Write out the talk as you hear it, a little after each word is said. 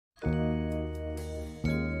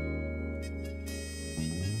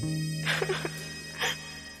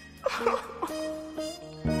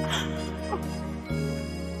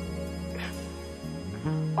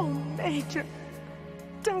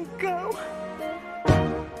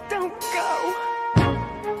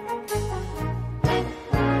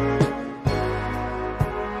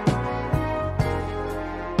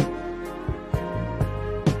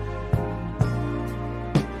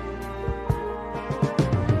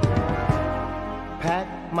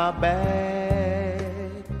my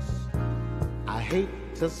bags. I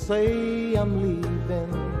hate to say I'm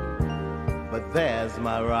leaving, but there's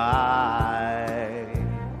my ride.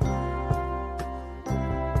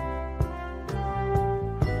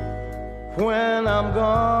 When I'm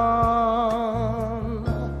gone,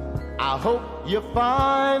 I hope you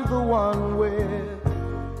find the one with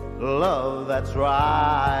love that's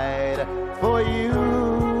right for you.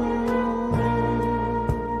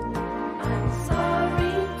 I'm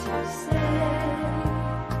sorry to say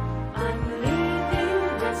I'm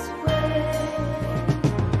leaving this way.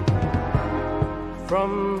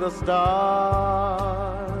 From the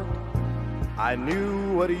start, I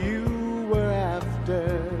knew what you were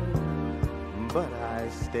after, but I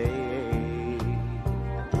stayed.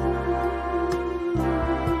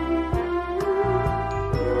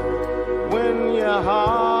 When your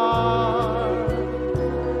heart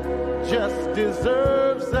just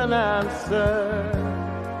deserves an answer,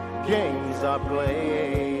 games are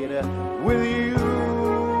played with you.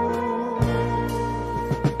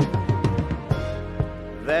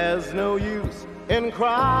 There's no use in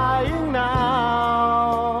crying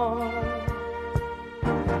now.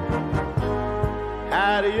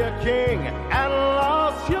 Had your king and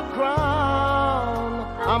lost your crown,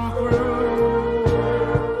 I'm through.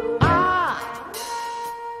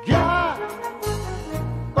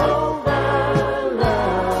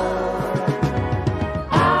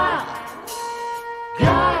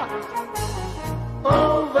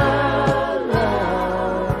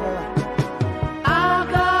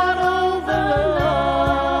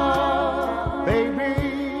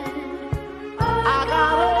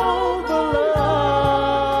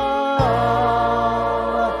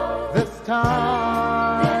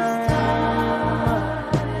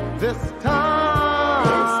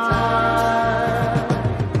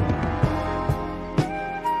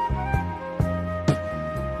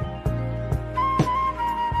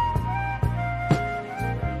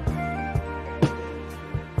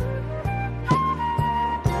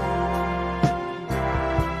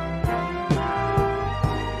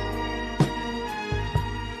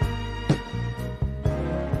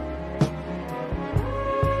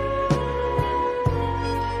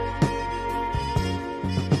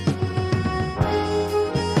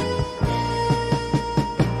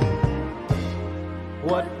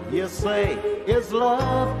 What you say is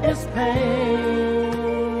love is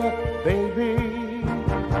pain, baby.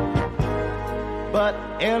 But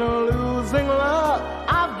in losing love,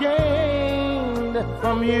 I've gained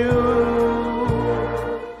from you.